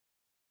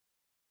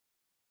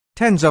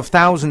Tens of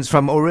thousands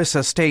from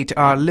Orissa state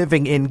are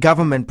living in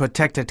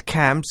government-protected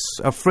camps,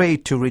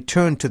 afraid to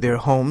return to their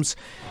homes.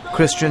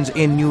 Christians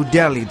in New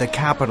Delhi, the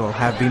capital,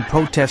 have been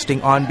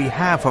protesting on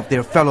behalf of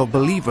their fellow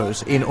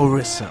believers in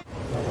Orissa.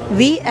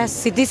 We as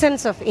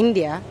citizens of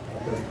India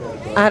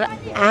are,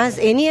 as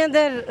any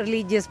other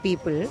religious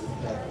people,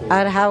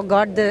 have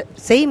got the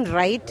same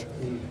right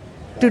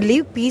to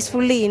live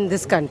peacefully in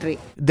this country.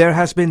 There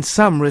has been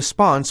some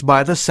response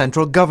by the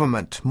central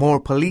government. More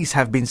police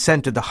have been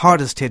sent to the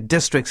hardest hit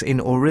districts in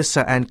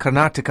Orissa and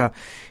Karnataka,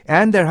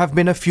 and there have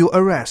been a few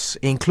arrests,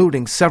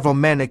 including several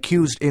men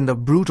accused in the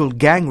brutal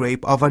gang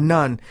rape of a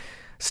nun.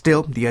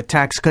 Still, the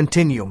attacks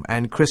continue,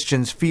 and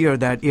Christians fear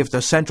that if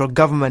the central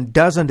government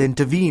doesn't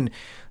intervene,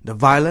 the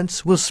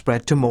violence will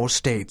spread to more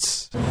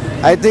states.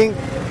 I think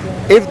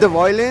if the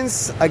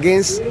violence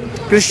against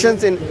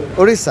Christians in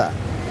Orissa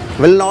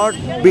will not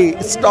be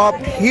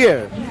stopped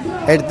here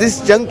at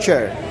this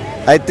juncture,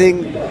 I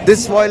think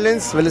this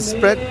violence will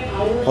spread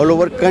all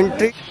over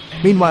country.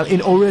 Meanwhile,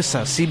 in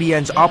Orissa,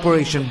 CBN's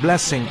Operation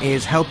Blessing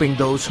is helping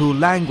those who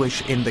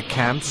languish in the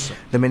camps.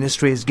 The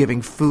ministry is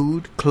giving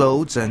food,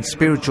 clothes and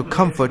spiritual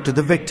comfort to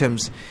the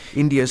victims.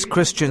 India's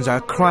Christians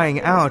are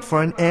crying out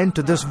for an end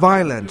to this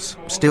violence.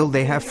 Still,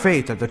 they have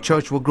faith that the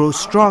church will grow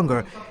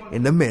stronger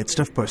in the midst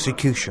of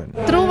persecution.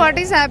 Through what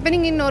is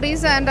happening in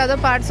Orissa and other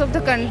parts of the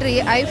country,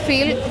 I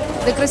feel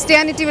the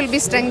Christianity will be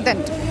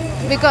strengthened,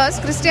 because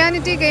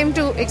Christianity came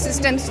to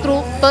existence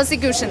through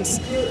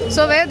persecutions.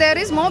 So where there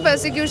is more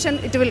persecution,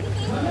 it will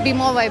be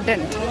more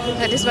vibrant.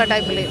 That is what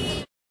I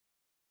believe.